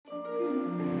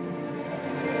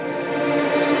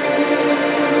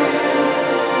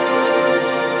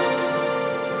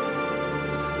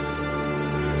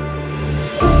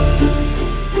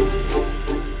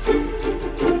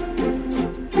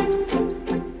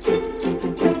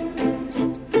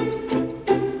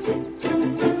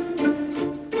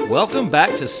Welcome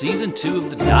back to Season 2 of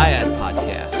the Dyad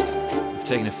Podcast. We've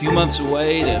taken a few months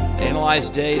away to analyze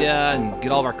data and get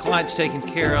all of our clients taken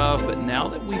care of, but now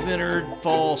that we've entered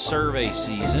fall survey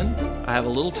season, I have a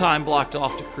little time blocked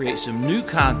off to create some new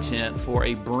content for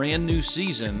a brand new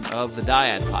season of the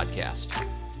Dyad Podcast.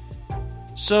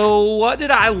 So, what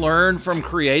did I learn from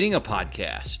creating a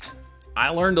podcast? I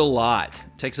learned a lot.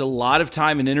 It takes a lot of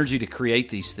time and energy to create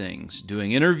these things.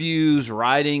 Doing interviews,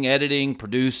 writing, editing,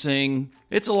 producing,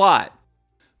 it's a lot.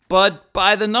 But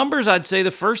by the numbers, I'd say the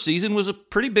first season was a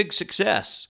pretty big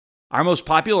success. Our most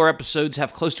popular episodes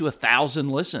have close to 1,000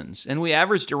 listens, and we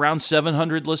averaged around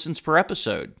 700 listens per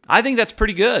episode. I think that's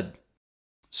pretty good.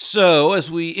 So,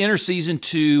 as we enter Season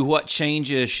 2, what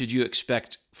changes should you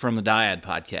expect from the Dyad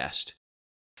Podcast?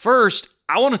 First,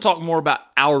 I want to talk more about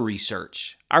our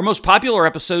research. Our most popular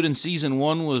episode in Season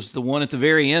 1 was the one at the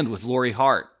very end with Lori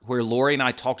Hart, where Lori and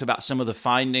I talked about some of the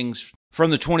findings from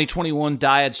the 2021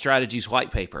 Dyad Strategies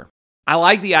White Paper. I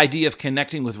like the idea of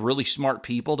connecting with really smart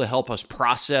people to help us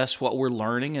process what we're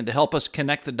learning and to help us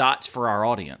connect the dots for our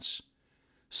audience.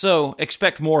 So,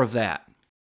 expect more of that.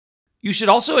 You should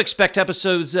also expect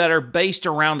episodes that are based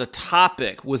around a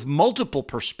topic with multiple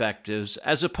perspectives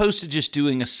as opposed to just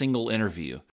doing a single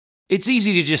interview. It's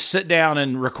easy to just sit down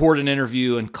and record an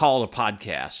interview and call it a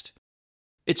podcast.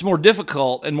 It's more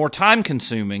difficult and more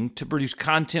time-consuming to produce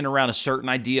content around a certain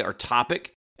idea or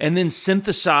topic and then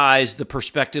synthesize the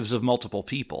perspectives of multiple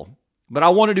people. But I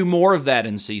want to do more of that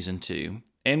in Season 2,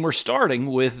 and we're starting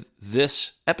with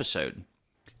this episode.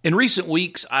 In recent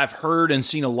weeks, I've heard and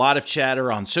seen a lot of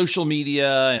chatter on social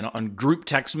media and on group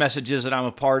text messages that I'm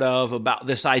a part of about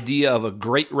this idea of a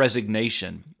great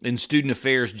resignation in student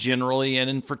affairs generally and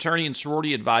in fraternity and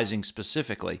sorority advising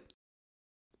specifically.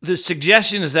 The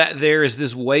suggestion is that there is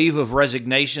this wave of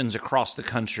resignations across the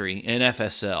country in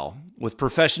FSL, with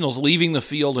professionals leaving the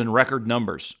field in record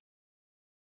numbers.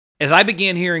 As I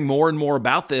began hearing more and more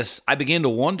about this, I began to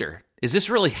wonder, is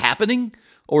this really happening?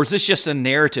 Or is this just a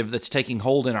narrative that's taking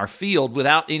hold in our field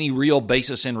without any real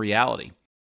basis in reality?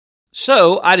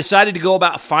 So I decided to go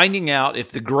about finding out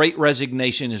if the Great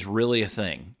Resignation is really a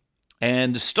thing.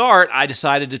 And to start, I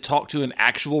decided to talk to an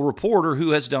actual reporter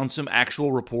who has done some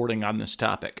actual reporting on this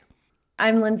topic.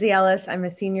 I'm Lindsay Ellis. I'm a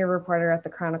senior reporter at the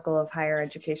Chronicle of Higher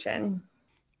Education.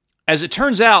 As it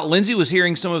turns out, Lindsay was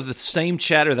hearing some of the same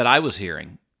chatter that I was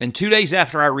hearing. And 2 days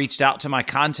after I reached out to my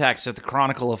contacts at the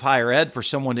Chronicle of Higher Ed for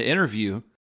someone to interview,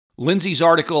 Lindsay's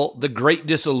article, The Great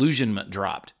Disillusionment,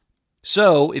 dropped.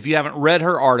 So, if you haven't read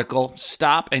her article,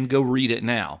 stop and go read it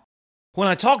now. When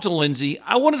I talked to Lindsay,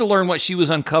 I wanted to learn what she was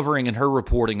uncovering in her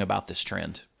reporting about this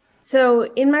trend.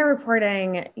 So in my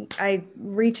reporting, I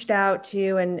reached out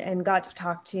to and got to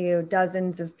talk to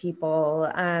dozens of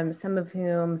people, some of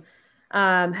whom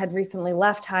had recently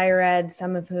left higher ed,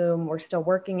 some of whom were still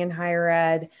working in higher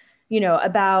ed,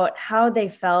 about how they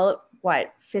felt,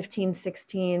 15,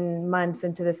 16 months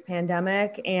into this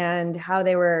pandemic and how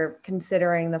they were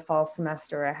considering the fall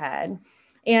semester ahead.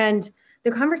 And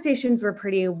the conversations were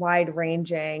pretty wide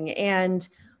ranging. And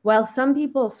while some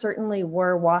people certainly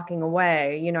were walking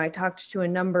away, I talked to a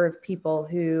number of people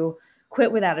who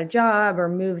quit without a job or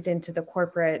moved into the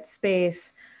corporate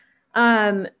space.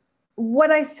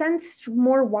 What I sensed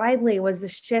more widely was a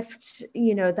shift,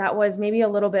 that was maybe a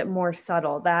little bit more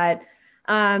subtle, that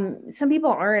some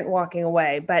people aren't walking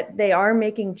away, but they are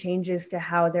making changes to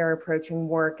how they're approaching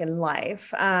work and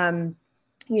life.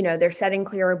 They're setting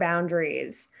clearer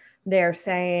boundaries. They're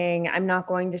saying, I'm not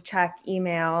going to check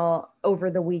email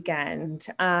over the weekend,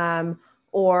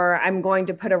 or I'm going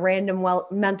to put a random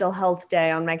mental health day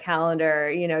on my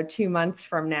calendar, 2 months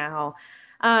from now.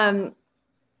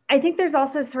 I think there's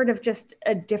also sort of just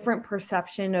a different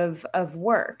perception of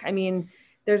work. I mean,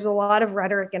 there's a lot of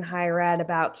rhetoric in higher ed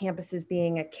about campuses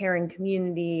being a caring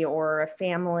community or a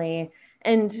family.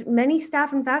 And many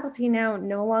staff and faculty now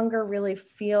no longer really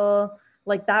feel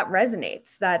like that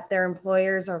resonates, that their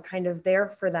employers are kind of there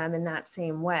for them in that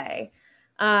same way.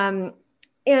 And,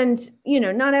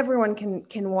 not everyone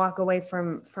can walk away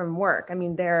from work. I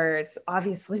mean, there's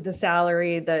obviously the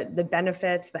salary, the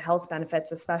benefits, the health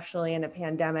benefits, especially in a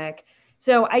pandemic.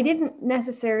 So I didn't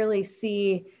necessarily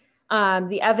see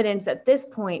the evidence at this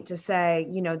point to say,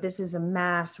 this is a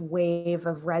mass wave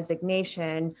of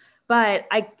resignation. But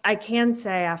I can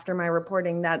say after my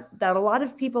reporting that a lot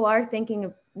of people are thinking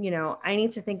of, I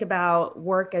need to think about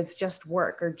work as just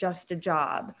work or just a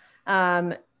job,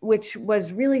 which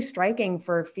was really striking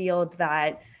for a field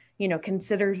that,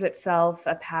 considers itself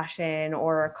a passion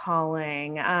or a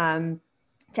calling,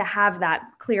 to have that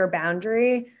clear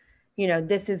boundary.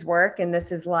 This is work and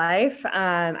this is life,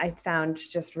 I found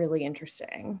just really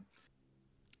interesting.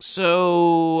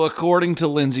 So, according to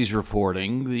Lindsay's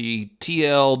reporting, the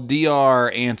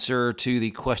TLDR answer to the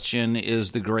question,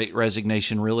 is the Great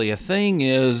Resignation really a thing,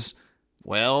 is,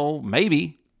 well,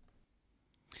 maybe.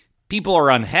 People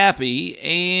are unhappy,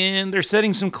 and they're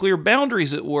setting some clear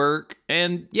boundaries at work,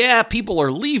 and yeah, people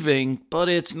are leaving, but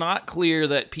it's not clear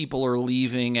that people are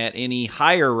leaving at any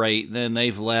higher rate than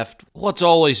they've left what's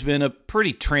always been a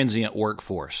pretty transient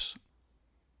workforce.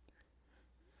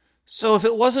 So if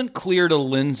it wasn't clear to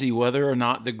Lindsay whether or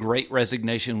not the Great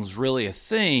Resignation was really a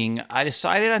thing, I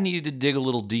decided I needed to dig a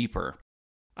little deeper.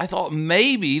 I thought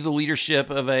maybe the leadership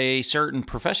of a certain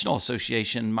professional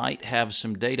association might have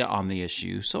some data on the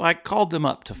issue, so I called them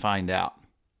up to find out.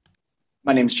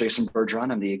 My name is Jason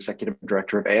Bergeron. I'm the executive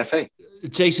director of AFA.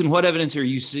 Jason, what evidence are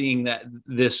you seeing that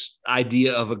this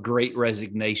idea of a Great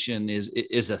Resignation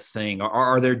is a thing?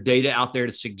 Are there data out there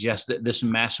to suggest that this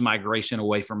mass migration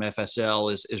away from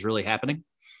FSL is really happening?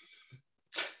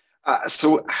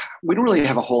 So we don't really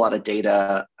have a whole lot of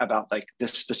data about like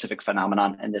this specific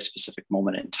phenomenon and this specific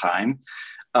moment in time.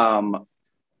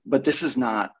 But this is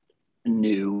not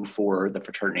new for the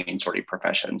fraternity and sorority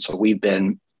profession. So we've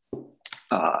been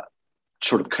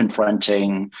sort of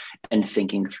confronting and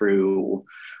thinking through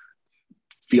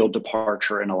field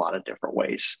departure in a lot of different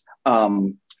ways.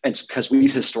 It's because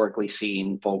we've historically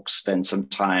seen folks spend some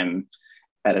time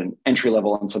at an entry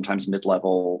level and sometimes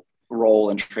mid-level role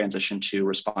and transition to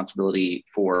responsibility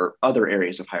for other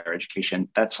areas of higher education.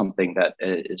 That's something that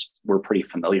we're pretty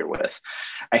familiar with.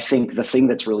 I think the thing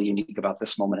that's really unique about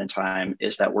this moment in time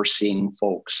is that we're seeing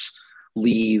folks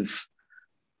leave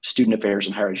student affairs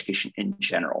and higher education in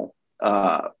general.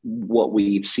 What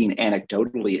we've seen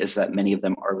anecdotally is that many of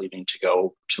them are leaving to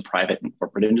go to private and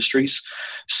corporate industries.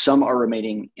 Some are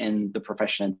remaining in the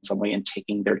profession in some way and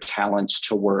taking their talents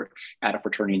to work at a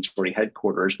fraternity and sorority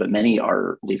headquarters, but many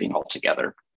are leaving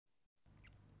altogether.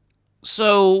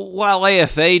 So while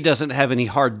AFA doesn't have any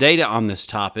hard data on this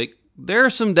topic, there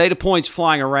are some data points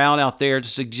flying around out there to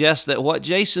suggest that what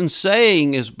Jason's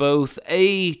saying is both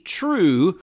A,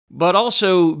 true, but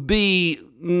also B,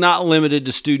 not limited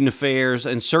to student affairs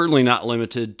and certainly not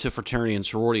limited to fraternity and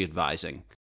sorority advising.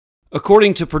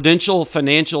 According to Prudential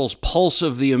Financial's Pulse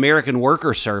of the American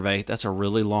Worker Survey, that's a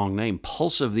really long name,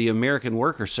 Pulse of the American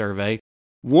Worker Survey,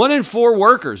 1 in 4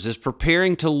 workers is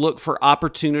preparing to look for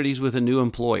opportunities with a new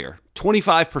employer,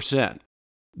 25%.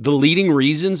 The leading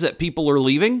reasons that people are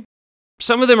leaving?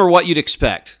 Some of them are what you'd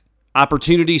expect.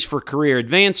 Opportunities for career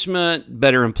advancement,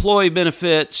 better employee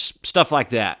benefits, stuff like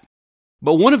that.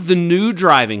 But one of the new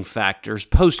driving factors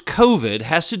post-COVID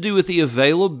has to do with the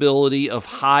availability of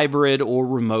hybrid or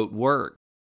remote work.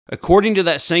 According to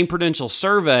that same Prudential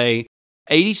survey,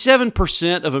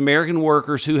 87% of American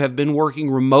workers who have been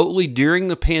working remotely during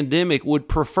the pandemic would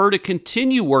prefer to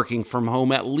continue working from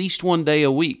home at least one day a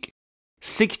week.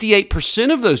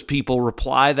 68% of those people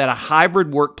reply that a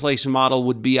hybrid workplace model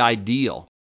would be ideal.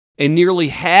 And nearly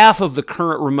half of the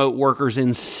current remote workers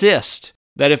insist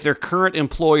that if their current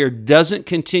employer doesn't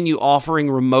continue offering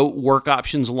remote work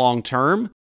options long term,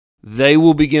 they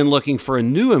will begin looking for a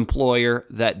new employer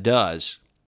that does.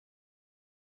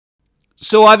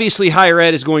 So obviously higher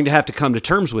ed is going to have to come to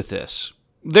terms with this.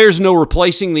 There's no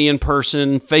replacing the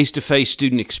in-person, face-to-face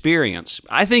student experience.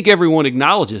 I think everyone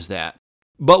acknowledges that.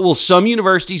 But will some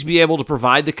universities be able to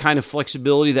provide the kind of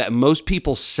flexibility that most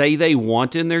people say they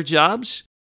want in their jobs?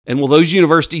 And will those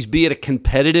universities be at a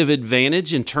competitive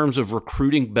advantage in terms of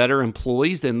recruiting better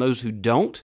employees than those who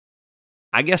don't?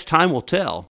 I guess time will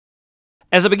tell.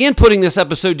 As I began putting this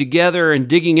episode together and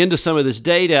digging into some of this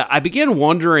data, I began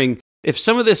wondering if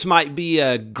some of this might be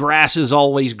a grass is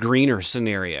always greener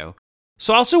scenario.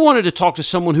 So I also wanted to talk to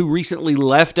someone who recently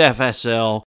left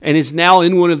FSL and is now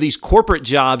in one of these corporate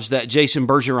jobs that Jason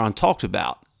Bergeron talked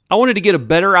about. I wanted to get a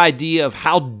better idea of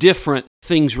how different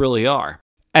things really are.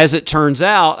 As it turns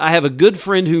out, I have a good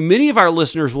friend who many of our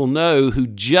listeners will know who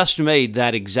just made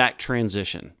that exact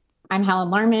transition. I'm Helen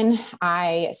Larman.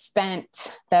 I spent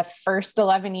the first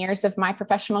 11 years of my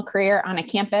professional career on a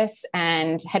campus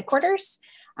and headquarters,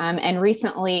 and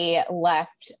recently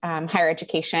left higher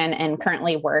education and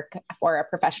currently work for a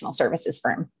professional services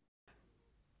firm.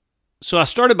 So I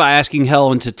started by asking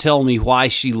Helen to tell me why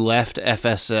she left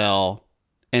FSL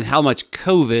and how much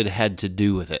COVID had to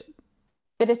do with it.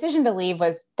 The decision to leave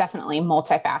was definitely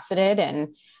multifaceted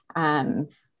and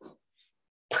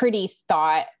pretty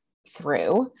thought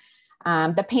through.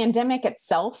 The pandemic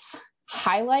itself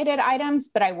highlighted items,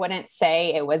 but I wouldn't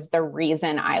say it was the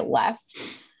reason I left.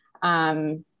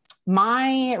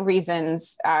 My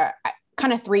reasons are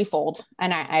kind of threefold,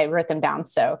 and I wrote them down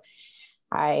so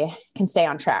I can stay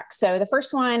on track. So the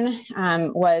first one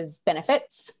was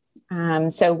benefits.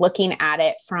 So looking at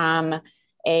it from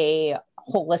a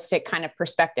holistic kind of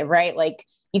perspective, right? Like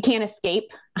you can't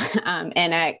escape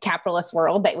in a capitalist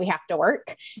world that we have to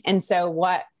work. And so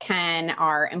what can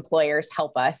our employers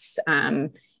help us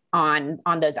on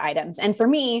those items? And for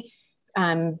me,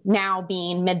 now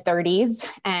being mid-30s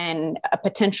and a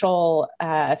potential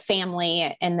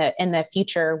family in the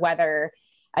future, whether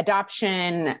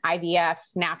adoption, IVF,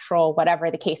 natural,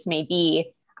 whatever the case may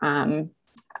be,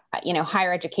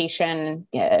 higher education,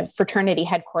 fraternity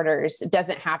headquarters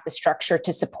doesn't have the structure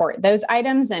to support those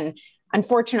items. And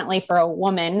unfortunately for a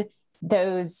woman,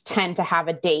 those tend to have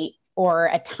a date or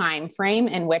a time frame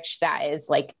in which that is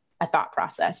like a thought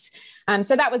process.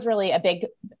 So that was really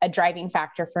a driving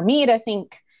factor for me to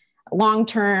think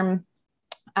long-term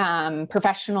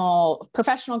professional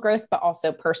growth, but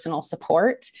also personal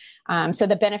support. So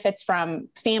the benefits from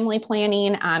family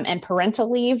planning and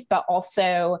parental leave, but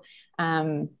also,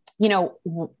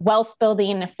 wealth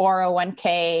building,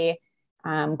 401k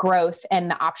growth, and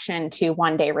the option to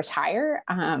one day retire.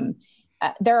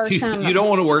 There are some. You don't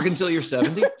want to work until you're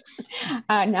 70?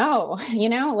 No,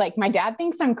 like my dad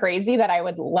thinks I'm crazy that I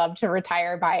would love to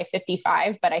retire by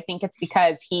 55, but I think it's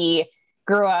because he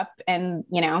grew up in,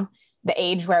 the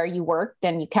age where you worked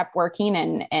and you kept working,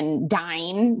 and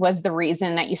dying was the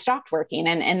reason that you stopped working.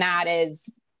 And that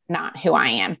is not who I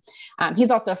am.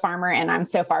 He's also a farmer, and I'm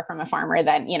so far from a farmer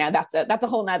that, that's a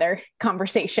whole nother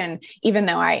conversation, even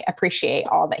though I appreciate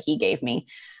all that he gave me.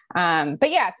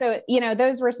 But yeah, so,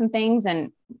 those were some things.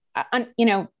 And,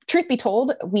 truth be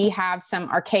told, we have some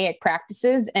archaic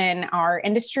practices in our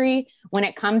industry when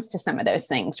it comes to some of those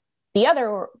things. The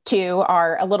other two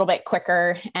are a little bit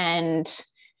quicker and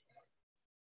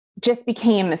just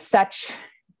became such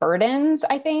burdens,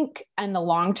 I think, in the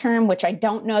long term, which I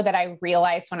don't know that I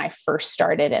realized when I first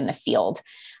started in the field.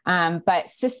 But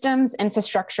systems,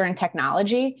 infrastructure, and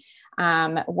technology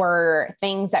were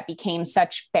things that became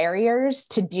such barriers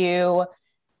to do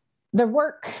the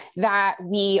work that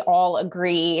we all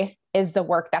agree is the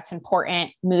work that's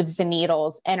important, moves the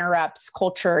needles, interrupts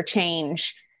culture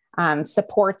change,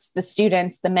 supports the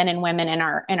students, the men and women in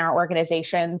our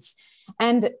organizations.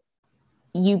 And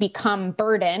you become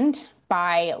burdened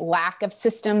by lack of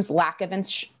systems, lack of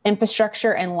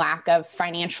infrastructure, and lack of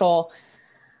financial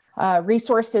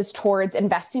resources towards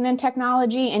investing in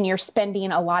technology. And you're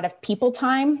spending a lot of people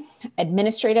time,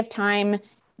 administrative time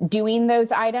doing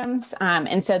those items.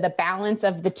 And so the balance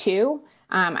of the two,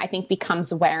 I think,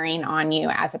 becomes wearing on you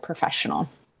as a professional.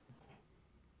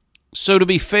 So to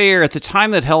be fair, at the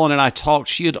time that Helen and I talked,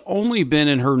 she had only been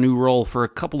in her new role for a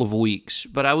couple of weeks,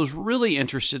 but I was really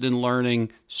interested in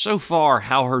learning so far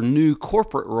how her new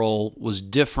corporate role was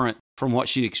different from what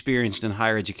she'd experienced in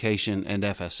higher education and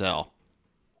FSL.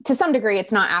 To some degree,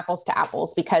 it's not apples to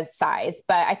apples because size,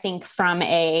 but I think from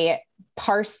a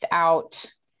parsed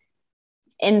out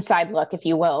inside look, if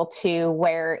you will, to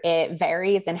where it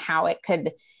varies and how it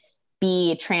could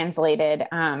be translated.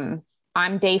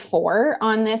 I'm day 4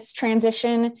 on this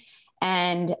transition,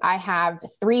 and I have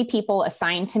 3 people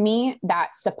assigned to me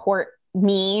that support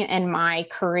me and my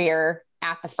career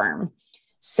at the firm.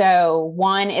 So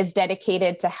one is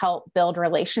dedicated to help build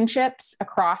relationships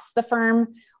across the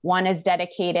firm. One is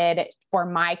dedicated for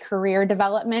my career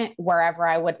development, wherever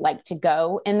I would like to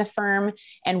go in the firm.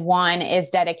 And one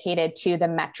is dedicated to the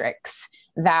metrics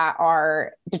that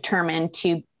are determined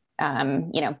to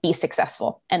be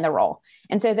successful in the role.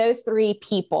 And so those 3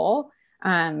 people,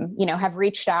 have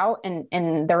reached out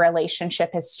and the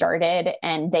relationship has started,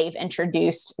 and they've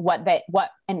introduced what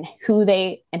and who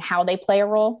they and how they play a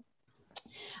role.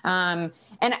 And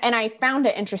I found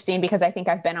it interesting because I think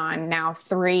I've been on now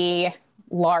 3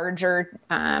 larger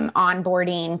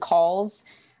onboarding calls,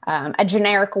 a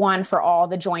generic one for all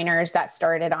the joiners that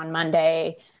started on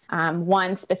Monday,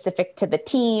 one specific to the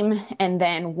team, and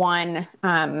then one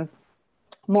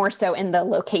more so in the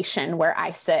location where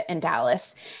I sit in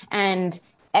Dallas. And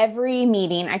every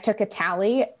meeting, I took a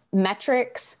tally,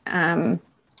 metrics,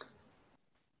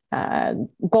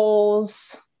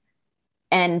 goals,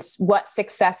 and what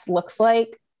success looks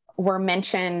like were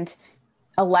mentioned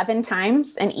 11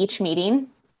 times in each meeting.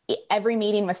 Every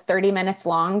meeting was 30 minutes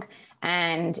long,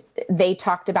 and they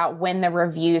talked about when the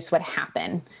reviews would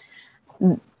happen.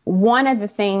 One of the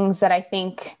things that I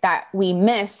think that we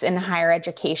miss in higher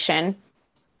education,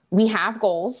 we have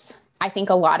goals. I think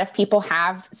a lot of people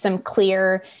have some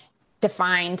clear,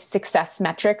 defined success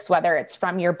metrics, whether it's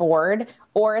from your board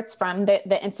or it's from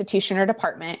the institution or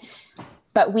department.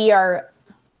 But we are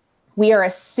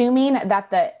assuming that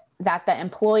the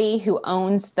employee who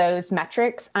owns those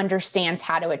metrics understands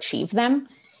how to achieve them.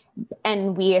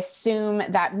 And we assume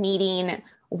that meeting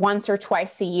once or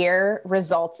twice a year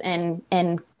results in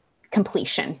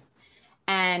completion.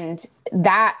 And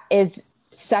that is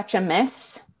such a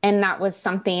miss. And that was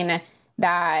something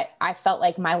that I felt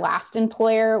like my last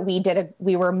employer,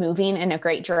 we were moving in a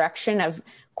great direction of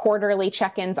quarterly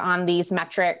check-ins on these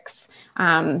metrics,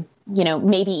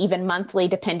 maybe even monthly,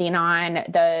 depending on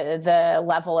the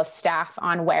level of staff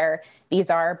on where these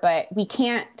are. But we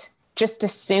can't just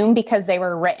assume because they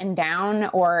were written down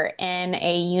or in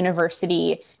a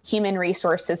university human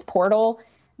resources portal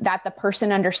that the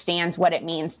person understands what it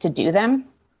means to do them.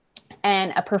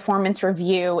 And a performance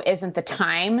review isn't the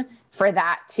time for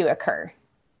that to occur.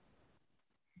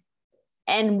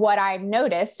 And what I've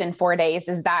noticed in 4 days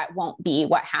is that won't be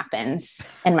what happens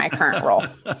in my current role.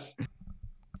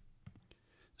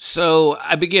 So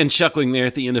I began chuckling there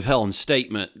at the end of Helen's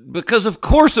statement, because of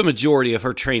course a majority of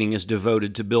her training is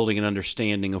devoted to building an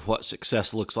understanding of what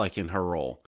success looks like in her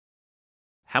role.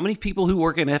 How many people who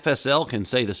work in FSL can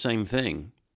say the same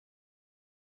thing?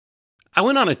 I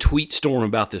went on a tweet storm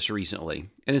about this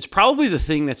recently, and it's probably the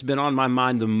thing that's been on my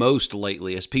mind the most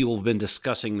lately as people have been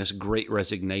discussing this Great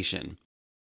Resignation.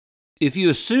 If you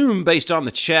assume, based on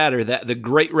the chatter, that the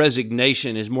Great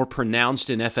Resignation is more pronounced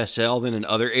in FSL than in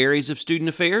other areas of student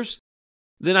affairs,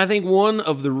 then I think one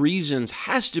of the reasons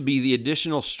has to be the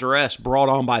additional stress brought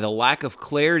on by the lack of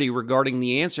clarity regarding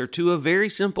the answer to a very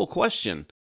simple question.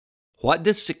 What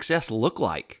does success look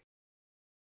like?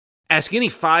 Ask any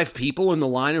 5 people in the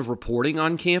line of reporting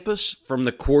on campus, from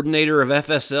the coordinator of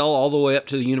FSL all the way up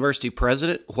to the university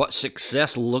president, what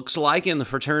success looks like in the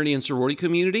fraternity and sorority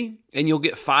community, and you'll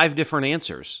get 5 different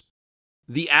answers.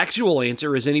 The actual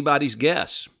answer is anybody's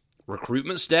guess.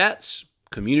 Recruitment stats,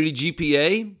 community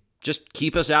GPA, just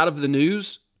keep us out of the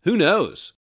news, who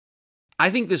knows? I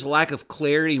think this lack of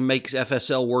clarity makes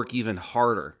FSL work even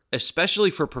harder,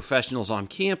 especially for professionals on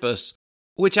campus,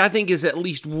 which I think is at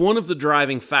least one of the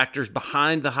driving factors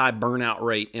behind the high burnout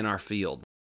rate in our field.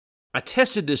 I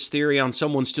tested this theory on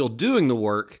someone still doing the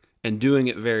work and doing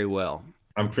it very well.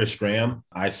 I'm Chris Graham.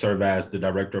 I serve as the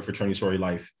Director of Fraternity Sorority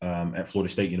Life at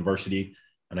Florida State University,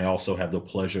 and I also have the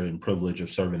pleasure and privilege of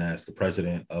serving as the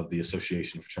President of the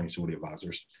Association of Fraternity Sorority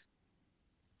Advisors.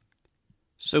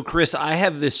 So, Chris, I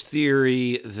have this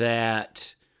theory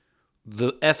that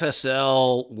the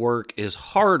FSL work is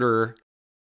harder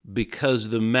because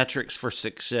the metrics for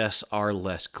success are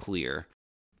less clear.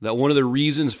 That one of the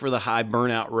reasons for the high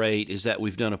burnout rate is that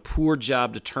we've done a poor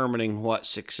job determining what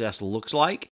success looks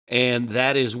like, and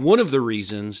that is one of the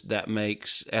reasons that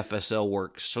makes FSL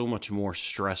work so much more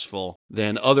stressful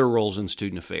than other roles in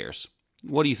student affairs.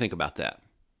 What do you think about that?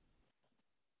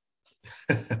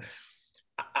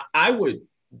 I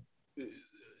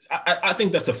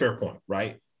think that's a fair point,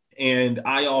 right? And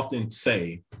I often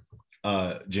say,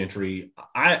 Gentry,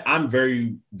 I'm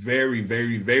very, very,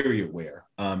 very, very aware,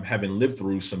 having lived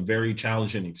through some very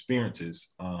challenging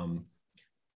experiences.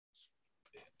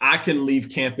 I can leave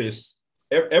campus,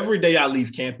 every day I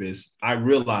leave campus, I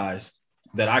realize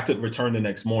that I could return the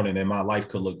next morning and my life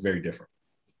could look very different,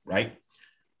 right?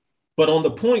 But on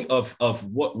the point of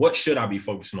what should I be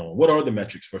focusing on? What are the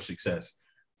metrics for success?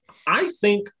 I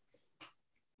think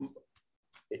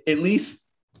at least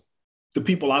the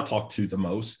people I talk to the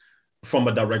most from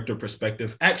a director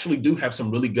perspective actually do have some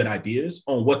really good ideas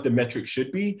on what the metrics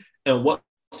should be and what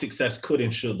success could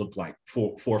and should look like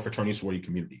for a fraternity sorority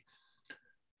community.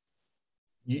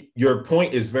 Your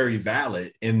point is very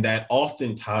valid in that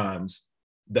oftentimes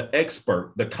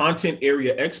the content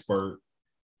area expert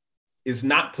is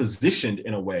not positioned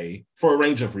in a way, for a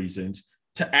range of reasons,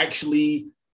 to actually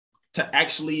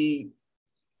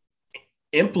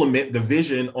implement the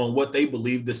vision on what they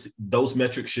believe those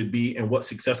metrics should be and what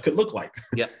success could look like.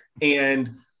 Yeah. And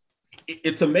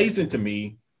it's amazing to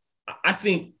me. I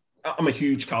think I'm a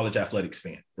huge college athletics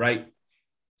fan, right?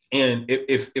 And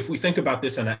if we think about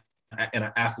this in an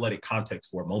athletic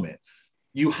context for a moment,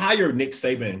 you hire Nick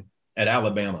Saban at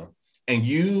Alabama, and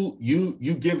you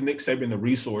give Nick Saban the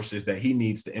resources that he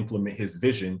needs to implement his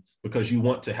vision because you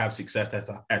want to have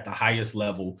success at the highest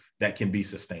level that can be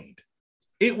sustained.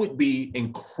 It would be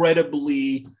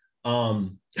incredibly, it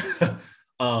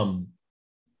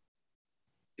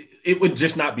would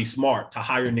just not be smart to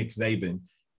hire Nick Saban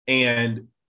and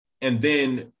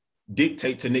then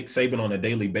dictate to Nick Saban on a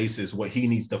daily basis what he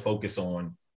needs to focus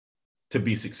on to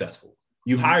be successful.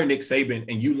 You hire Nick Saban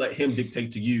and you let him dictate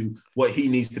to you what he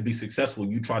needs to be successful.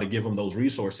 You try to give him those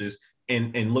resources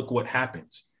and look what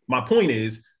happens. My point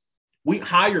is, we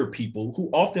hire people who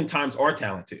oftentimes are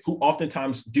talented, who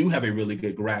oftentimes do have a really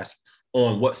good grasp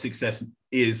on what success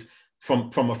is from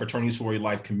a fraternity sorority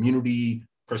life community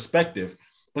perspective.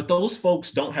 but those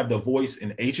folks don't have the voice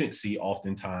and agency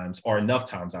oftentimes, or enough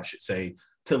times, I should say,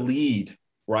 to lead,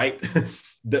 right?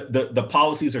 The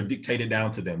policies are dictated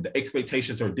down to them. The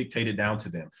expectations are dictated down to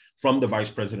them from the vice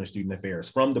president of student affairs,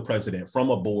 from the president, from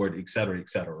a board, et cetera,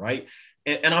 right?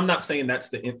 And I'm not saying that's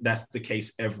the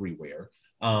case everywhere.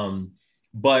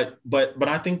 But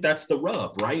I think that's the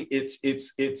rub, right? It's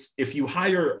if you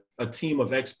hire a team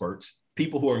of experts,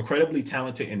 people who are incredibly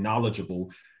talented and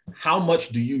knowledgeable, how much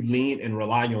do you lean and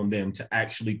rely on them to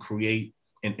actually create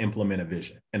and implement a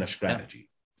vision and a strategy?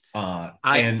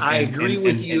 I agree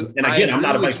with you. And again, I'm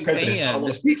not a vice president, so I don't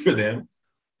want to speak for them.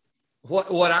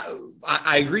 What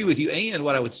I agree with you. And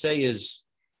what I would say is,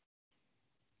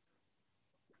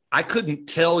 I couldn't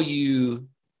tell you,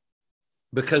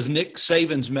 because Nick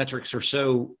Saban's metrics are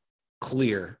so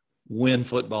clear: win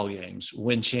football games,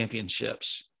 win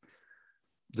championships.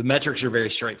 The metrics are very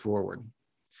straightforward.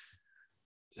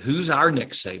 Who's our Nick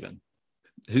Saban?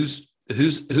 Who's the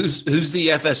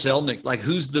FSL Nick? Like,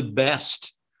 who's the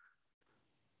best?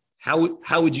 How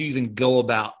would you even go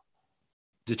about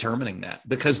determining that?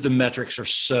 Because the metrics are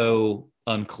so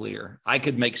unclear. I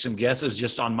could make some guesses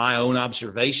just on my own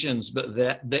observations, but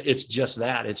that it's just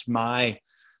that. It's my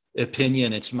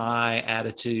opinion. It's my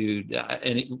attitude.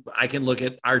 I can look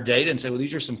at our data and say, well,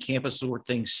 these are some campuses where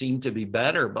things seem to be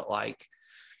better, but like,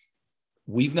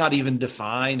 we've not even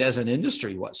defined as an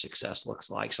industry what success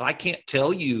looks like. So I can't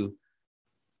tell you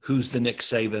who's the Nick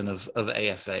Saban of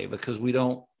AFA, because we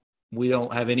don't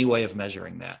have any way of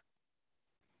measuring that.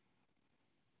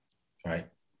 Right.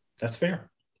 That's fair.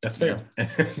 Yeah.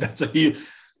 That's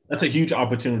a huge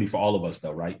opportunity for all of us,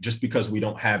 though, right? Just because we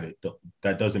don't have it,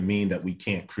 that doesn't mean that we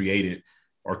can't create it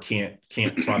or can't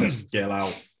try to scale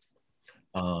out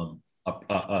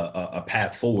a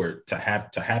path forward to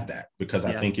have that, because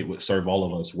I think it would serve all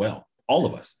of us well, all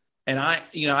of us. And I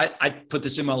put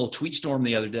this in my little tweet storm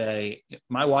the other day.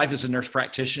 My wife is a nurse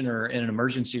practitioner in an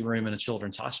emergency room in a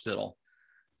children's hospital.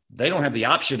 They don't have the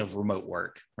option of remote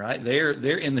work, right? They're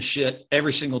in the shit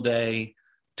every single day,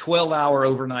 12-hour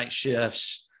overnight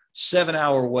shifts,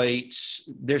 7-hour waits.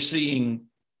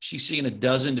 She's seeing a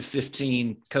dozen to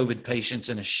 15 COVID patients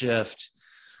in a shift.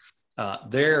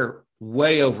 They're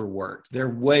way overworked. They're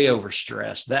way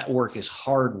overstressed. That work is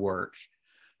hard work.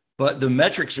 But the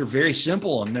metrics are very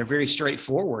simple and they're very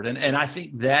straightforward. And I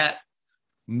think that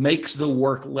makes the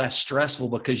work less stressful,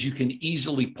 because you can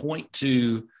easily point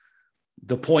to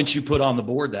the points you put on the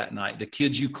board that night, the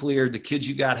kids you cleared, the kids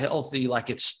you got healthy.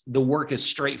 Like, the work is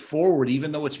straightforward,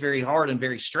 even though it's very hard and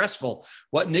very stressful.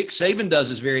 What Nick Saban does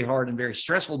is very hard and very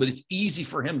stressful, but it's easy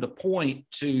for him to point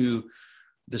to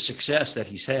the success that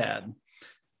he's had.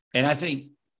 And I think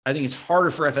it's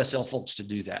harder for FSL folks to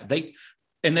do that.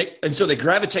 So they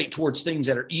gravitate towards things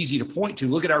that are easy to point to.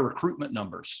 Look at our recruitment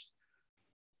numbers.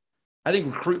 I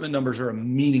think recruitment numbers are a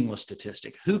meaningless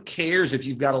statistic. Who cares if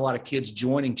you've got a lot of kids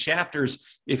joining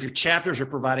chapters if your chapters are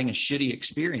providing a shitty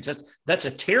experience? That's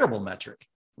a terrible metric,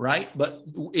 right? But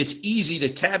it's easy to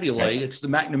tabulate. It's the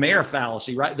McNamara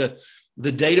fallacy, right?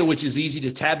 The data which is easy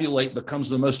to tabulate becomes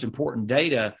the most important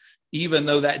data, even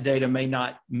though that data may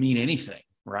not mean anything.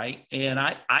 Right. And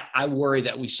I worry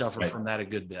that we suffer from that a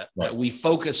good bit, that we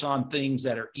focus on things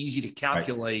that are easy to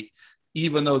calculate,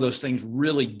 even though those things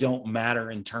really don't matter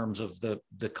in terms of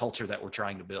the culture that we're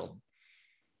trying to build.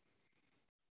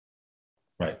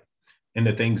 Right. And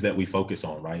the things that we focus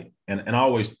on. Right. And I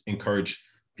always encourage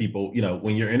people,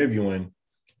 when you're interviewing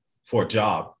for a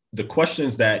job, the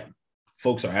questions that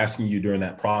folks are asking you during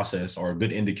that process are a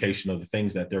good indication of the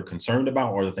things that they're concerned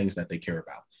about or the things that they care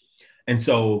about. And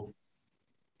so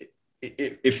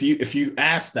if you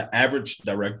ask the average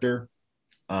director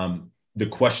the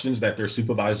questions that their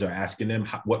supervisors are asking them,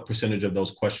 what percentage of those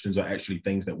questions are actually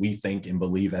things that we think and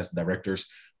believe as directors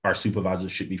our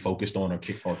supervisors should be focused on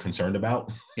or concerned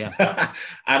about? Yeah,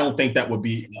 I don't think that would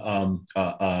be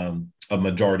a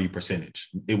majority percentage.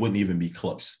 It wouldn't even be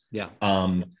close. Yeah.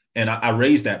 And I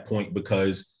raise that point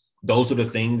because those are the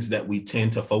things that we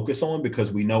tend to focus on,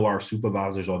 because we know our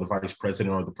supervisors or the vice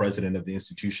president or the president of the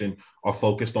institution are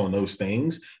focused on those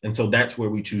things. And so that's where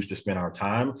we choose to spend our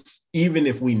time, even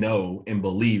if we know and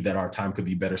believe that our time could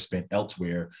be better spent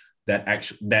elsewhere,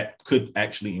 that could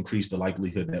actually increase the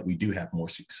likelihood that we do have more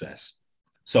success.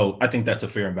 So I think that's a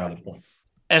fair and valid point.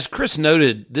 As Chris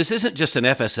noted, this isn't just an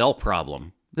FSL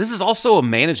problem. This is also a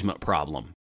management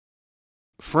problem.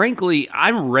 Frankly,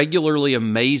 I'm regularly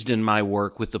amazed in my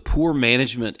work with the poor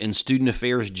management in student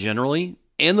affairs generally,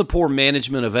 and the poor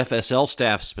management of FSL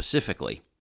staff specifically.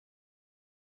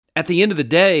 At the end of the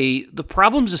day, the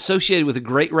problems associated with the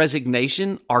Great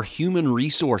Resignation are human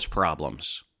resource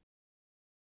problems.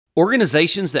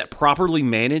 Organizations that properly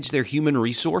manage their human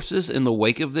resources in the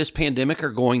wake of this pandemic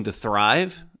are going to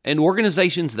thrive, and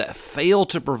organizations that fail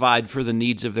to provide for the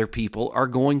needs of their people are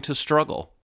going to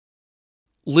struggle.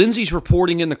 Lindsay's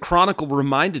reporting in the Chronicle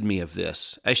reminded me of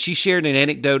this, as she shared an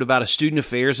anecdote about a student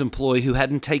affairs employee who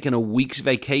hadn't taken a week's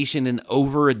vacation in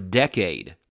over a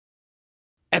decade.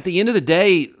 At the end of the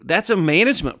day, that's a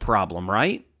management problem,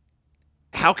 right?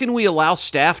 How can we allow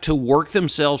staff to work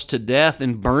themselves to death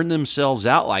and burn themselves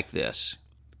out like this?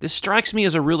 This strikes me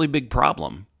as a really big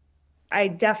problem. I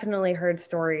definitely heard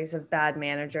stories of bad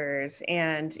managers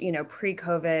and,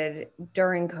 pre-COVID,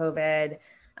 during COVID,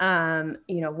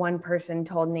 one person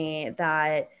told me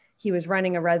that he was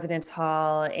running a residence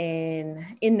hall in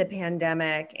the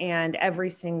pandemic, and every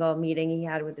single meeting he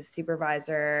had with his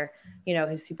supervisor,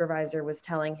 his supervisor was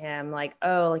telling him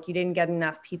you didn't get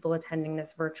enough people attending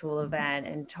this virtual event,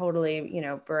 and totally,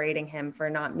 berating him for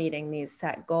not meeting these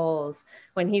set goals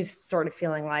when he's sort of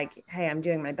feeling like, hey, I'm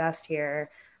doing my best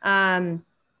here. I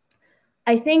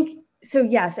think so.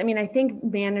 Yes. I think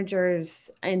managers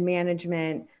and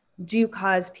management do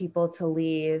cause people to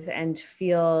leave and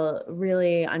feel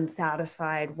really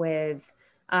unsatisfied with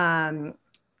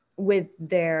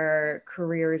their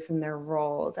careers and their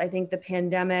roles. I think the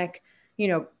pandemic,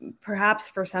 perhaps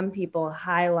for some people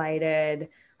highlighted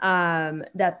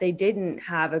that they didn't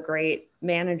have a great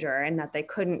manager and that they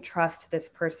couldn't trust this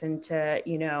person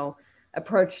to,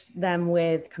 approach them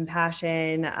with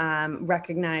compassion,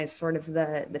 recognize sort of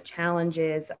the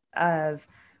challenges of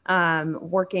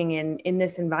working in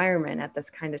this environment at this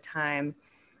kind of time.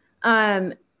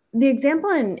 The example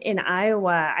in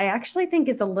Iowa, I actually think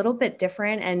is a little bit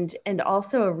different and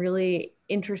also a really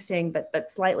interesting but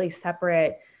slightly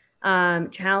separate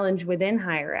challenge within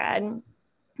higher ed.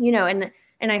 And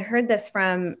I heard this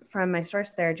from my source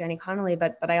there, Jenny Connolly,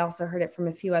 but I also heard it from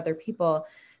a few other people,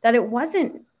 that it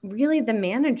wasn't really the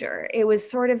manager. It was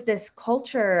sort of this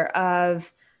culture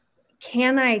of,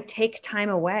 can I take time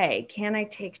away? Can I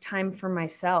take time for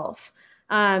myself?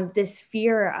 This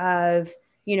fear of,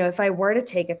 if I were to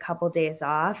take a couple days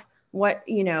off, what,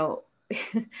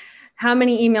 how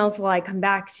many emails will I come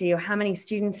back to? How many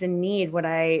students in need would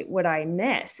I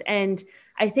miss? And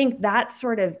I think that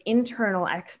sort of internal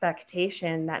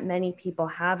expectation that many people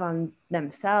have on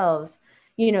themselves,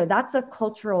 that's a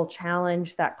cultural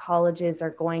challenge that colleges are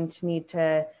going to need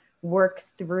to work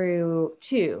through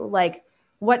too. Like,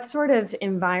 what sort of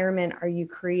environment are you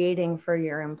creating for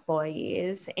your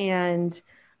employees, and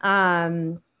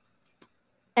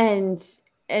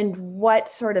what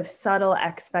sort of subtle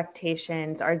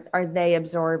expectations are they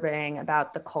absorbing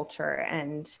about the culture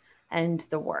and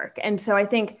the work? And so I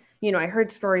think, I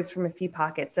heard stories from a few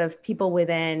pockets of people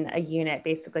within a unit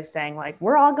basically saying,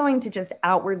 we're all going to just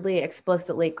outwardly,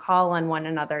 explicitly call on one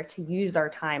another to use our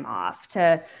time off,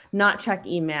 to not check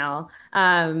email.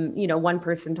 One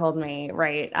person told me,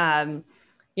 right,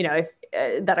 if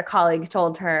that a colleague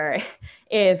told her,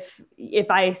 if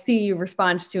I see you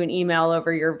respond to an email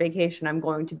over your vacation, I'm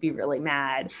going to be really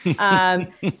mad.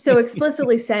 So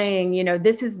explicitly saying,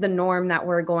 this is the norm that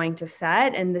we're going to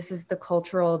set, and this is the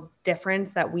cultural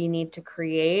difference that we need to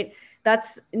create.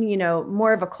 That's,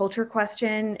 more of a culture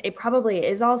question. It probably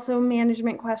is also a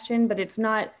management question, but it's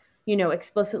not,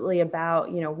 explicitly about,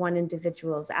 one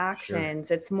individual's actions.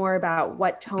 Sure. It's more about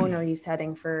what tone are you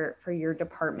setting for your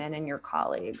department and your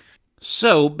colleagues.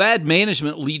 So bad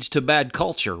management leads to bad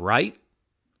culture, right?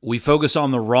 We focus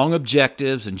on the wrong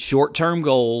objectives and short-term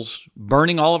goals,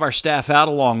 burning all of our staff out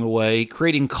along the way,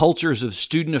 creating cultures of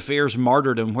student affairs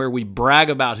martyrdom where we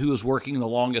brag about who is working the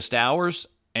longest hours,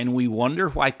 and we wonder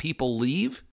why people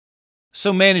leave?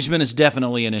 So management is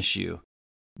definitely an issue.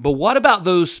 But what about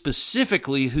those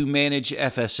specifically who manage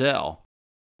FSL?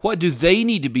 What do they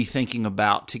need to be thinking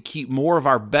about to keep more of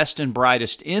our best and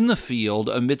brightest in the field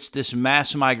amidst this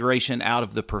mass migration out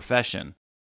of the profession?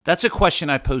 That's a question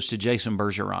I posed to Jason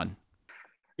Bergeron.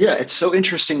 Yeah, it's so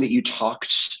interesting that you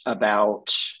talked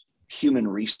about human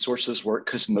resources work,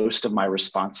 because most of my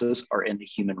responses are in the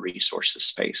human resources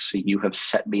space. So you have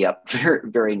set me up very,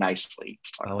 very nicely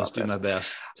to talk about this. I'll do my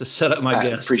best to set up my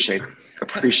guests.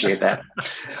 Appreciate that.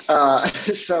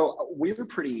 So we've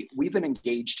been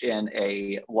engaged in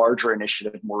a larger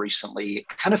initiative more recently,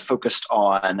 kind of focused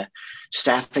on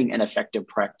staffing and effective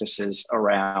practices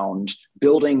around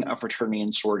building a fraternity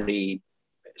and sorority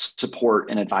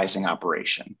support and advising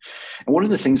operation. And one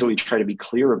of the things that we try to be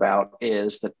clear about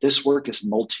is that this work is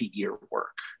multi-year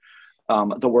work.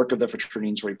 The work of the fraternity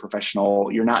and sorority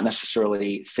professional, you're not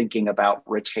necessarily thinking about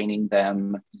retaining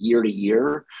them year to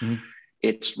year. Mm-hmm.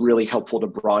 It's really helpful to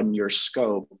broaden your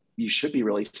scope you should be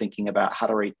really thinking about how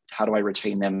do I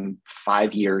retain them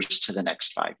 5 years to the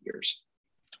next 5 years,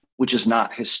 which is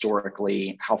not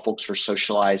historically how folks are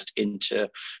socialized into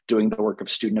doing the work of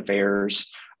student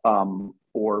affairs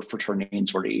or fraternity and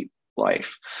sorority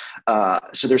life.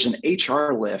 So there's an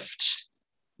HR lift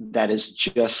that is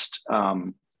just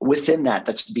within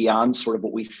that's beyond sort of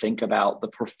what we think about the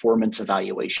performance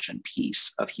evaluation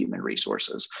piece of human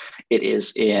resources. It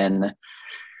is in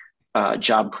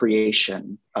job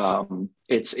creation.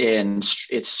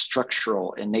 It's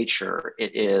structural in nature.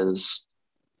 It is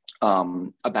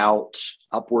about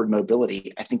upward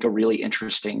mobility. I think a really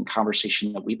interesting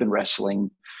conversation that we've been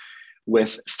wrestling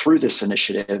with through this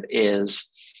initiative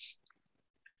is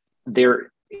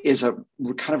there is a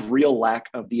kind of real lack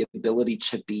of the ability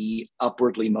to be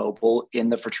upwardly mobile in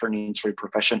the fraternity and sorority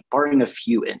profession, barring a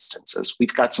few instances.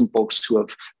 We've got some folks who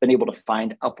have been able to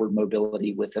find upward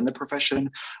mobility within the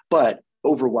profession, but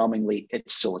overwhelmingly,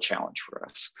 it's still a challenge for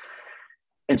us.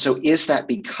 And so is that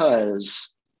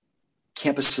because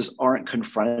campuses aren't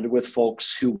confronted with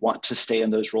folks who want to stay in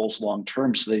those roles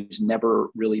long-term, so they've never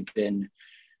really been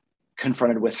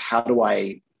confronted with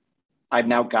I've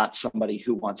now got somebody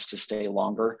who wants to stay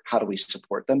longer. How do we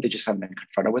support them? They just haven't been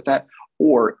confronted with that.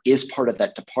 Or is part of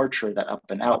that departure that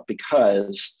up and out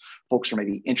because folks are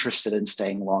maybe interested in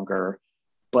staying longer,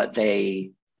 but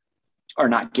they are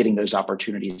not getting those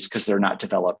opportunities because they're not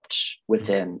developed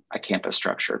within a campus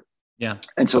structure. Yeah.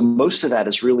 And so most of that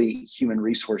is really human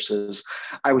resources.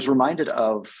 I was reminded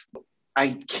of,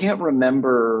 I can't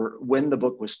remember when the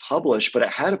book was published, but it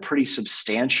had a pretty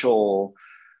substantial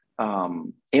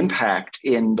impact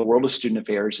in the world of student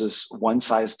affairs. Is one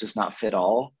size does not fit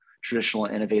all traditional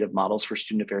and innovative models for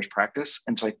student affairs practice.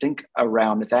 And so I think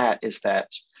around that is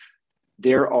that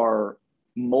there are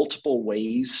multiple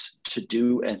ways to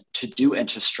do and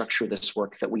to structure this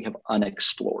work that we have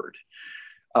unexplored.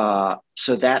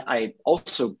 So that I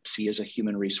also see as a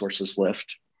human resources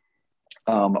lift,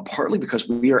 partly because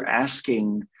we are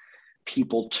asking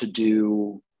people to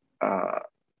do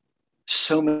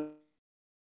so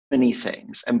many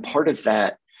things. And part of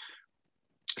that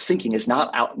thinking is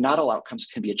not all outcomes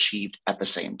can be achieved at the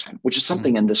same time, which is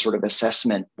something in this sort of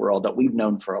assessment world that we've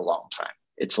known for a long time.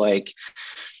 It's like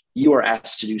you are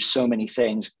asked to do so many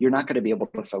things. You're not going to be able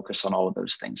to focus on all of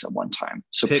those things at one time.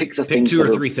 So pick the things two or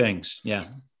three things. Yeah.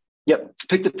 Yep.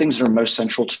 Pick the things that are most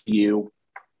central to you,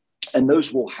 and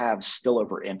those will have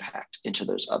spillover impact into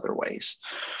those other ways.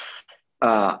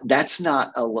 That's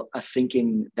not a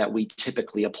thinking that we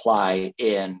typically apply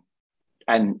and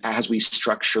as we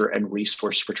structure and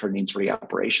resource fraternity and sorority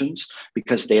operations,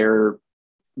 because they're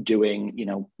doing,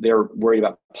 they're worried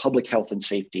about public health and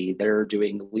safety. They're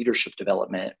doing leadership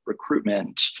development,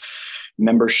 recruitment,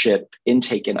 membership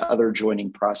intake and other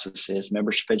joining processes,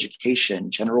 membership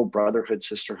education, general brotherhood,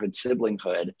 sisterhood,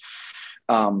 siblinghood.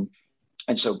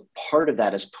 And so part of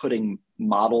that is putting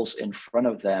models in front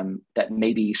of them that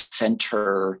maybe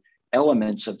center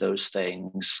elements of those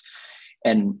things.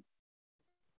 And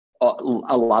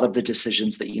a lot of the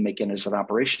decisions that you make in as an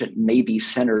operation may be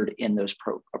centered in those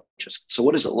approaches. So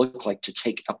what does it look like to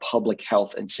take a public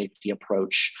health and safety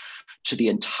approach to the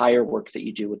entire work that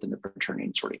you do within the fraternity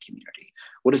and sorority community?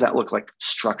 What does that look like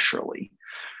structurally?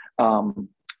 And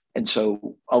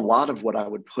so a lot of what I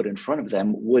would put in front of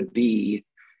them would be,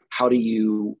 how do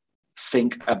you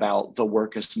think about the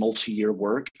work as multi-year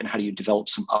work, and how do you develop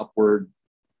some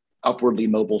upwardly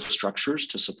mobile structures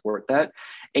to support that?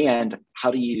 And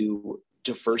how do you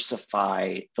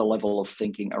diversify the level of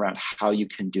thinking around how you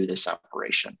can do this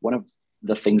operation? One of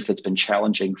the things that's been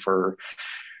challenging for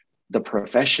the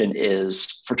profession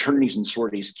is fraternities and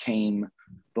sororities came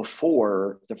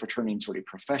before the fraternity and sorority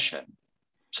profession,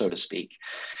 so to speak.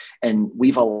 And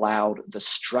we've allowed the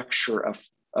structure of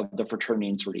the fraternity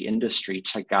and sorority industry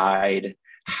to guide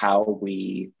how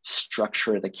we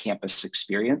structure the campus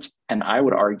experience. And I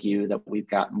would argue that we've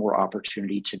got more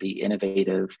opportunity to be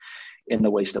innovative in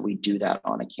the ways that we do that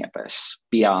on a campus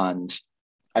beyond,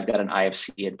 I've got an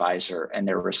IFC advisor and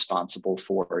they're responsible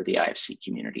for the IFC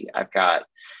community. I've got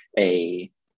a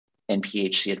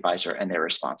NPHC advisor and they're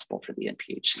responsible for the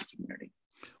NPHC community.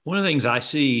 One of the things I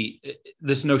see,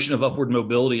 this notion of upward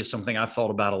mobility is something I've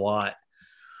thought about a lot.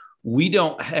 We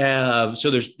don't have,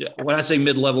 so there's, when I say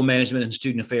mid-level management and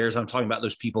student affairs, I'm talking about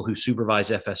those people who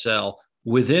supervise FSL.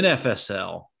 Within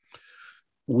FSL,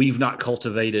 we've not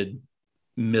cultivated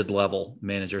mid-level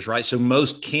managers, right? So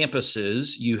most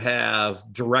campuses, you have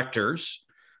directors,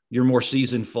 your more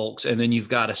seasoned folks, and then you've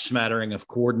got a smattering of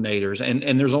coordinators.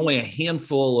 And there's only a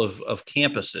handful of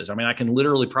campuses. I mean, I can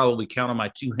literally probably count on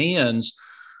my two hands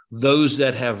those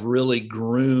that have really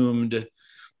groomed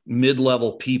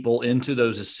mid-level people into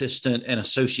those assistant and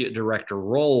associate director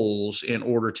roles in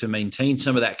order to maintain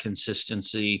some of that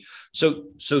consistency. So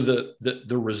the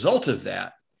result of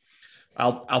that,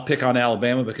 I'll pick on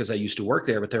Alabama because I used to work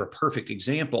there, but they're a perfect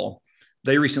example.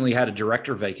 They recently had a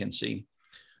director vacancy.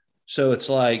 So it's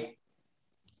like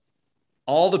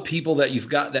all the people that you've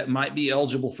got that might be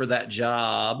eligible for that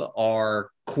job are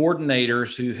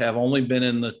coordinators who have only been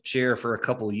in the chair for a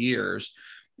couple of years.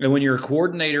 And when you're a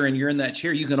coordinator and you're in that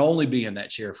chair, you can only be in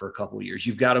that chair for a couple of years.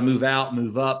 You've got to move out,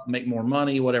 move up, make more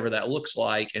money, whatever that looks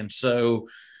like. And so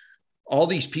all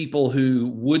these people who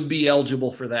would be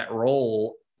eligible for that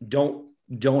role don't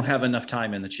have enough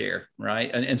time in the chair,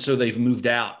 right? And so they've moved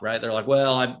out, right? They're like,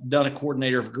 well, I've done a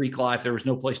coordinator of Greek life. There was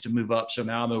no place to move up. So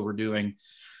now I'm overdoing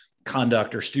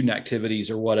conduct or student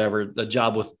activities or whatever, a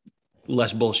job with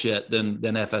less bullshit than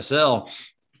FSL.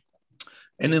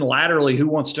 And then laterally, who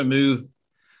wants to move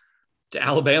to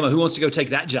Alabama? Who wants to go take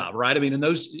that job, right? I mean, and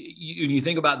those, you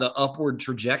think about the upward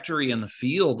trajectory in the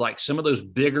field, like some of those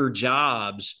bigger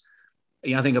jobs,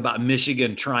 I think about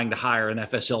Michigan trying to hire an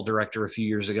FSL director a few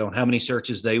years ago and how many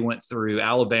searches they went through.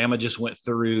 Alabama just went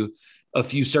through a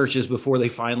few searches before they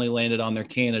finally landed on their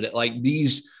candidate. Like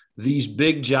these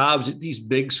big jobs at these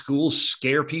big schools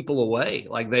scare people away.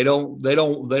 Like they don't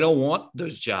want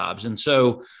those jobs. And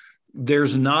so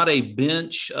there's not a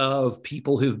bench of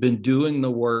people who've been doing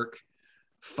the work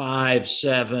 5,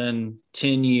 7,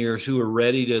 10 years who are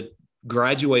ready to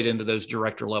graduate into those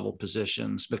director level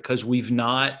positions, because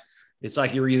it's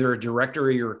like you're either a director or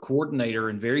you're a coordinator,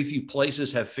 and very few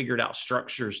places have figured out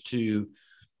structures to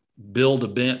build a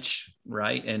bench,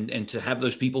 right? And to have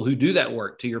those people who do that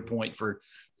work, to your point, for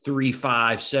 3,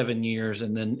 5, 7 years,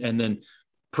 and then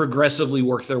progressively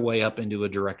work their way up into a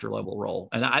director level role.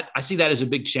 And I see that as a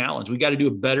big challenge. We got to do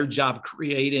a better job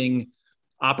creating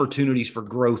opportunities for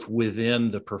growth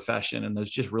within the profession. And those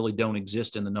just really don't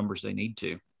exist in the numbers they need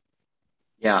to.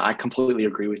 Yeah, I completely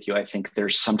agree with you. I think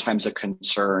there's sometimes a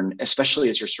concern, especially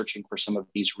as you're searching for some of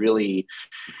these really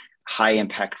high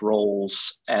impact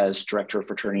roles as director of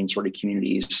fraternity and sorority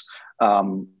communities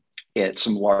at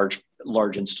some large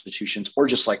institutions, or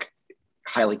just like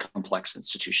highly complex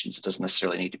institutions. It doesn't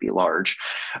necessarily need to be large.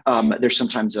 There's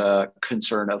sometimes a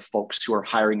concern of folks who are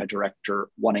hiring a director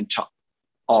wanting to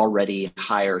already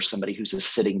hire somebody who's a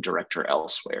sitting director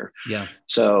elsewhere. Yeah.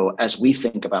 So as we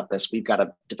think about this, we've got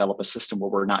to develop a system where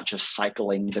we're not just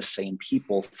cycling the same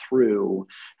people through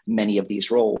many of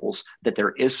these roles, that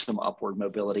there is some upward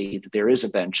mobility, that there is a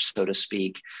bench, so to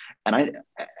speak. And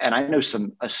I know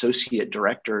some associate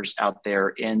directors out there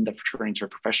in the fraternity or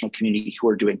professional community who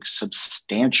are doing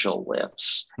substantial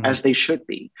lifts, as they should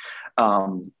be,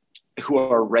 who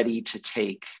are ready to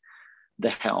take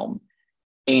the helm.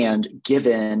 And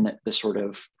given the sort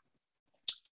of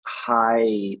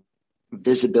high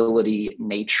visibility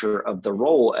nature of the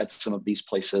role at some of these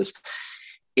places,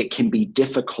 it can be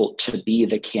difficult to be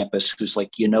the campus who's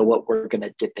like, you know what, we're going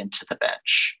to dip into the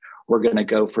bench. We're going to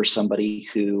go for somebody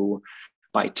who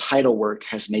by title work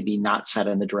has maybe not sat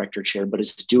in the director chair, but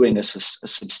is doing a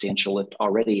substantial lift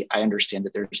already. I understand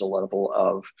that there's a level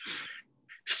of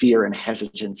fear and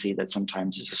hesitancy that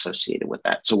sometimes is associated with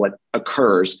that. So what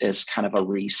occurs is kind of a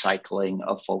recycling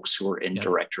of folks who are in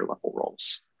director level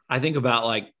roles. I think about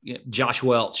like Josh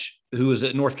Welch, who was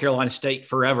at North Carolina State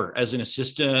forever as an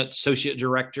assistant associate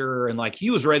director. And like, he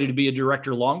was ready to be a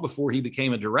director long before he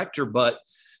became a director, but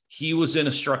he was in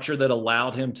a structure that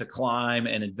allowed him to climb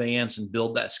and advance and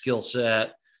build that skill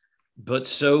set. But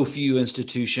so few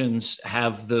institutions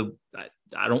have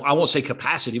I won't say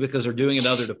capacity, because they're doing it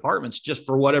in other departments, just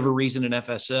for whatever reason in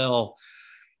FSL,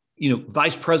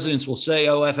 vice presidents will say,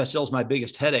 oh, FSL is my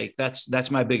biggest headache. That's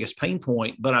my biggest pain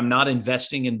point, but I'm not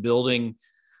investing in building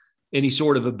any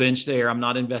sort of a bench there. I'm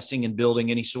not investing in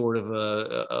building any sort of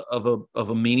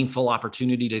a meaningful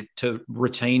opportunity to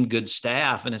retain good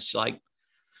staff. And it's like,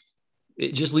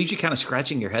 it just leaves you kind of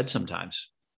scratching your head sometimes.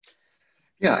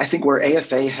 Yeah. I think where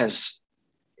AFA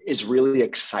is really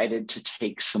excited to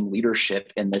take some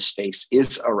leadership in this space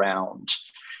is around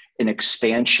an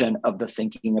expansion of the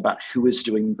thinking about who is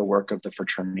doing the work of the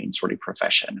fraternity and sorority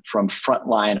profession from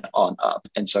frontline on up.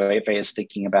 And so AFA is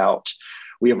thinking about,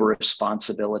 we have a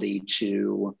responsibility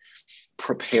to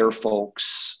prepare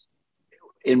folks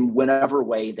in whatever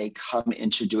way they come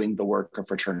into doing the work of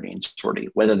fraternity and sorority,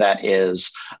 whether that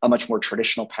is a much more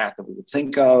traditional path that we would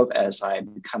think of as I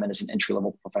come in as an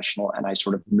entry-level professional and I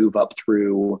sort of move up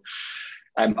through,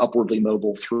 I'm upwardly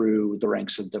mobile through the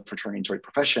ranks of the fraternity and sorority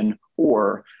profession,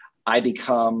 or I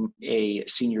become a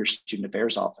senior student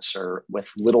affairs officer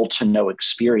with little to no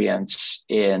experience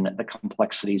in the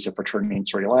complexities of fraternity and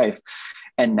sorority life.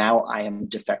 And now I am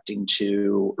defecting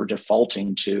to or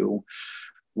defaulting to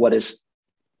what is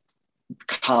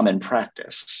common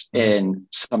practice, and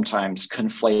sometimes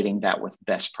conflating that with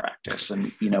best practice.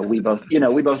 And, we both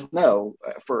know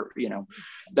for,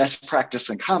 best practice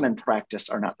and common practice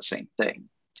are not the same thing.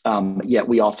 Yet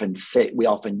we often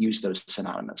use those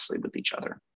synonymously with each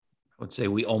other. I would say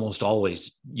we almost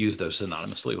always use those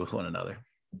synonymously with one another.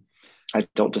 I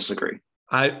don't disagree.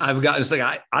 I've got, it's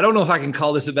like, I don't know if I can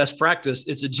call this a best practice.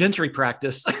 It's a gentry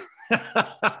practice.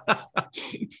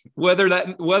 Whether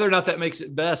or not that makes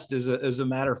it best is a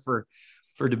matter for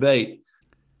debate.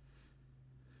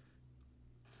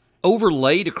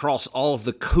 Overlaid across all of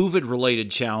the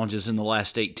COVID-related challenges in the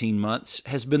last 18 months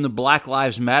has been the Black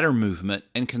Lives Matter movement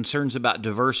and concerns about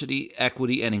diversity,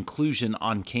 equity, and inclusion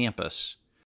on campus.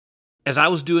 As I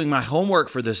was doing my homework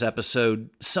for this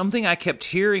episode, something I kept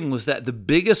hearing was that the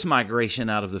biggest migration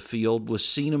out of the field was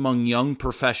seen among young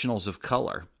professionals of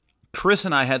color. Chris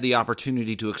and I had the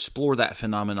opportunity to explore that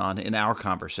phenomenon in our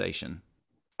conversation.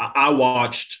 I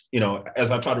watched, as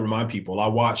I try to remind people, I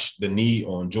watched the knee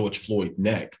on George Floyd's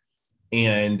neck.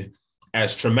 And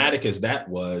as traumatic as that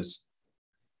was,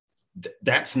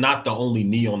 that's not the only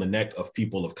knee on the neck of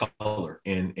people of color,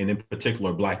 and in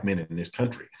particular, Black men in this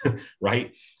country,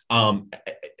 right? I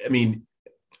mean,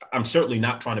 I'm certainly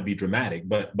not trying to be dramatic,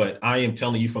 but I am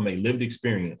telling you from a lived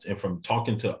experience and from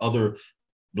talking to other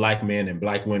Black men and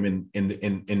Black women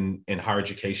in higher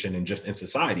education and just in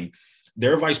society,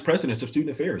 there are vice presidents of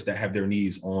student affairs that have their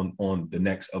knees on the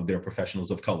necks of their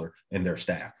professionals of color and their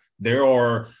staff. There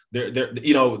are leaders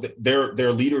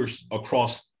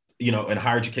across, in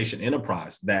higher education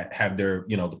enterprise that have their,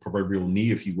 the proverbial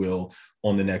knee, if you will,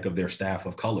 on the neck of their staff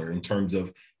of color in terms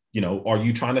of, are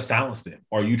you trying to silence them?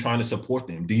 Are you trying to support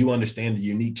them? Do you understand the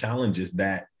unique challenges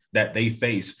that they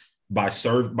face by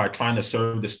trying to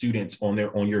serve the students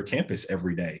on your campus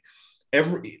every day?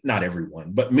 Not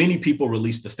everyone, but many people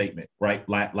released a statement, right,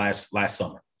 last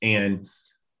summer. And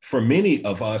for many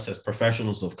of us as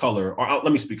professionals of color, or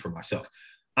let me speak for myself,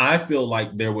 I feel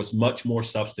like there was much more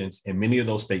substance in many of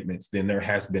those statements than there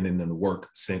has been in the work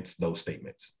since those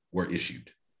statements were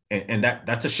issued. And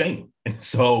that's a shame. And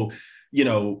so,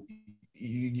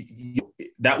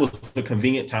 that was the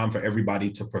convenient time for everybody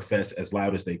to profess as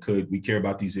loud as they could. We care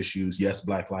about these issues. Yes,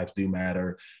 Black lives do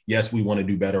matter. Yes, we want to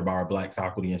do better by our Black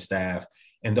faculty and staff.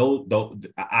 And though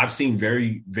I've seen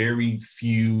very, very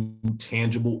few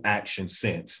tangible actions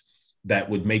since that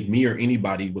would make me or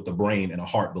anybody with a brain and a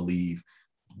heart believe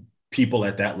people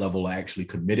at that level are actually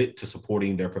committed to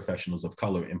supporting their professionals of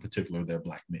color, in particular, their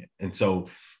Black men. And so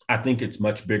I think it's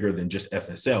much bigger than just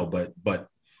FSL, but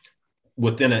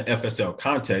within an FSL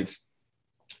context,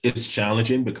 it's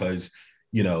challenging because,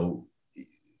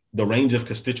 the range of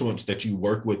constituents that you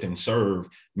work with and serve,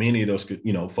 many of those,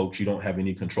 folks you don't have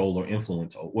any control or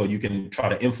influence. Well, you can try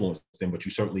to influence them, but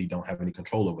you certainly don't have any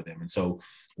control over them. And so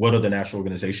what are the national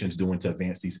organizations doing to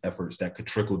advance these efforts that could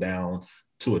trickle down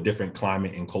to a different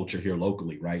climate and culture here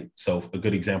locally, right? So a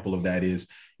good example of that is,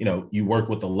 you work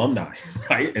with alumni,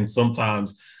 right? And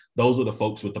sometimes those are the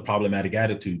folks with the problematic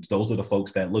attitudes. Those are the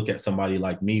folks that look at somebody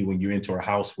like me when you enter a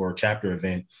house for a chapter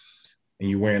event and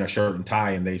you're wearing a shirt and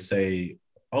tie and they say,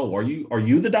 "Oh, are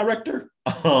you the director?"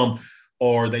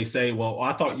 Or they say, "Well,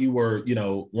 I thought you were,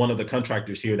 one of the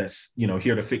contractors here that's,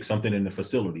 here to fix something in the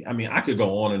facility." I mean, I could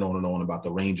go on and on and on about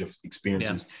the range of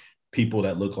experiences people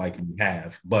that look like me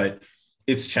have, but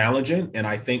it's challenging. And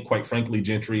I think, quite frankly,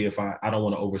 Gentry, if I don't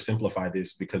want to oversimplify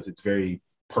this because it's very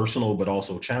personal, but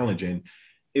also challenging,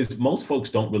 is most folks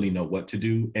don't really know what to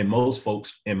do. And most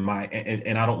folks and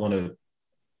I don't want to,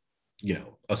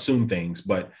 assume things,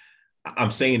 but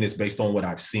I'm saying this based on what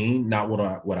I've seen, not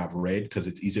what I've read, because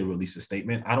it's easier to release a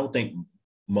statement. I don't think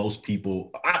most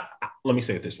people, let me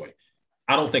say it this way.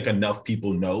 I don't think enough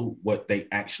people know what they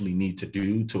actually need to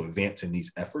do to advance in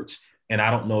these efforts. And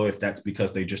I don't know if that's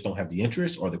because they just don't have the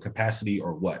interest or the capacity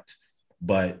or what,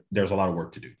 but there's a lot of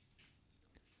work to do.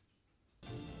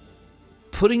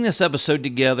 Putting this episode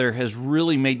together has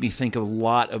really made me think a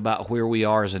lot about where we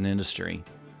are as an industry.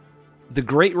 The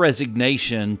Great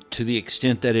Resignation, to the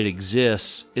extent that it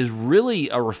exists, is really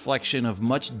a reflection of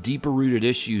much deeper-rooted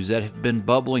issues that have been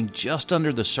bubbling just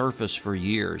under the surface for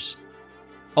years.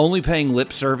 Only paying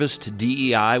lip service to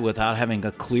DEI without having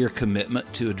a clear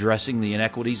commitment to addressing the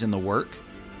inequities in the work,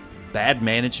 bad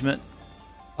management,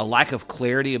 a lack of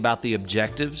clarity about the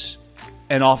objectives,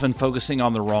 and often focusing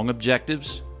on the wrong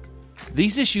objectives.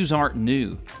 These issues aren't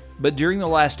new, but during the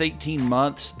last 18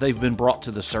 months, they've been brought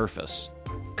to the surface.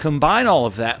 Combine all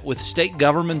of that with state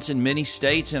governments in many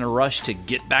states in a rush to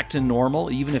get back to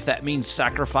normal, even if that means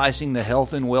sacrificing the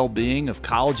health and well-being of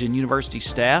college and university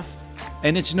staff,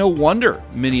 and it's no wonder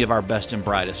many of our best and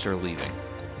brightest are leaving.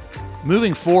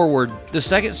 Moving forward, the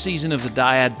second season of the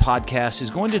Dyad podcast is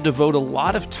going to devote a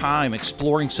lot of time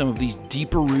exploring some of these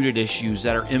deeper-rooted issues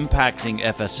that are impacting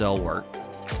FSL work.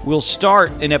 We'll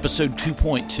start in episode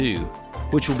 2.2,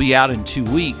 which will be out in 2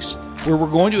 weeks, where we're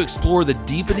going to explore the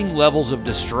deepening levels of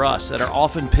distrust that are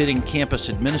often pitting campus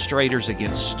administrators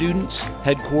against students,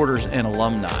 headquarters, and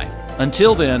alumni.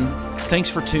 Until then, thanks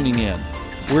for tuning in.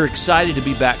 We're excited to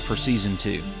be back for Season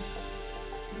 2.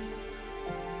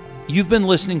 You've been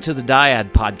listening to the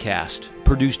Dyad podcast,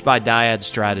 produced by Dyad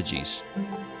Strategies.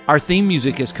 Our theme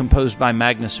music is composed by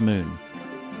Magnus Moon.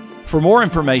 For more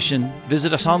information,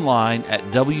 visit us online at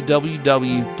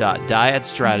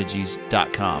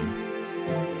www.dyadstrategies.com.